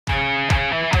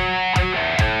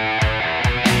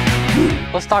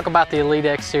Let's talk about the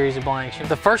Elite-X series of blanks.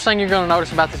 The first thing you're going to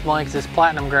notice about this blank is this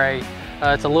platinum gray.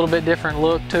 It's a little bit different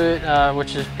look to it,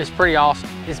 which is pretty awesome.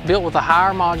 It's built with a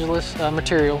higher modulus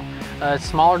material. It's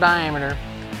smaller diameter.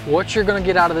 What you're going to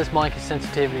get out of this blank is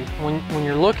sensitivity. When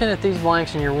you're looking at these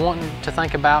blanks and you're wanting to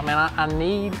think about, man, I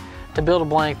need to build a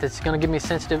blank that's going to give me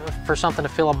sensitive for something to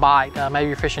feel a bite. Maybe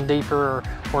you're fishing deeper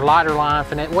or lighter line,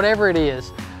 finette, whatever it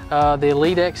is. The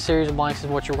Elite-X series of blanks is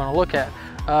what you're going to look at.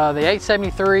 The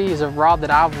 873 is a rod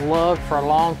that I've loved for a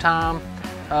long time,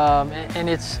 and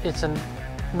it's a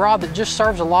rod that just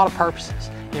serves a lot of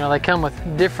purposes. You know, they come with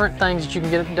different things that you can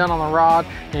get done on the rod.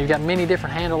 You know, you've got many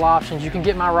different handle options. You can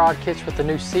get my rod kits with the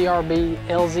new CRB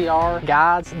LZR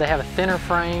guides. They have a thinner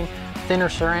frame, thinner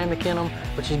ceramic in them,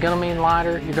 which is going to mean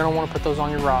lighter. You're going to want to put those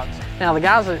on your rods. Now, the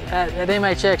guys at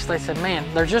MHX, they said, man,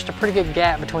 there's just a pretty good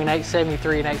gap between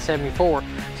 873 and 874.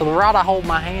 So the rod I hold in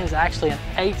my hand is actually an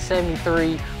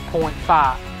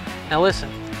 873.5. Now listen,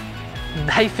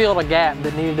 they filled a gap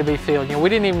that needed to be filled. You know, we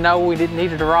didn't even know we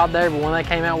needed a rod there, but when they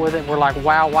came out with it, we're like,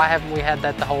 wow, why haven't we had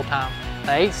that the whole time?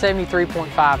 The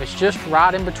 873.5 is just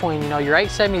right in between. You know, your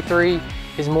 873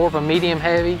 is more of a medium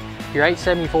heavy. Your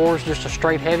 874 is just a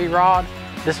straight heavy rod.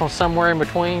 This one's somewhere in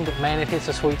between, but man, it hits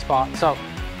a sweet spot. So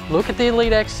look at the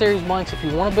Elite-X series blanks. If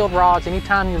you want to build rods,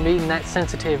 anytime you're needing that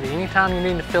sensitivity, anytime you're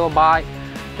needing to feel a bite,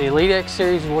 the Elite-X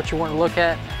series is what you want to look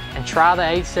at, and try the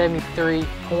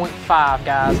 873.5,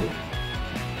 guys.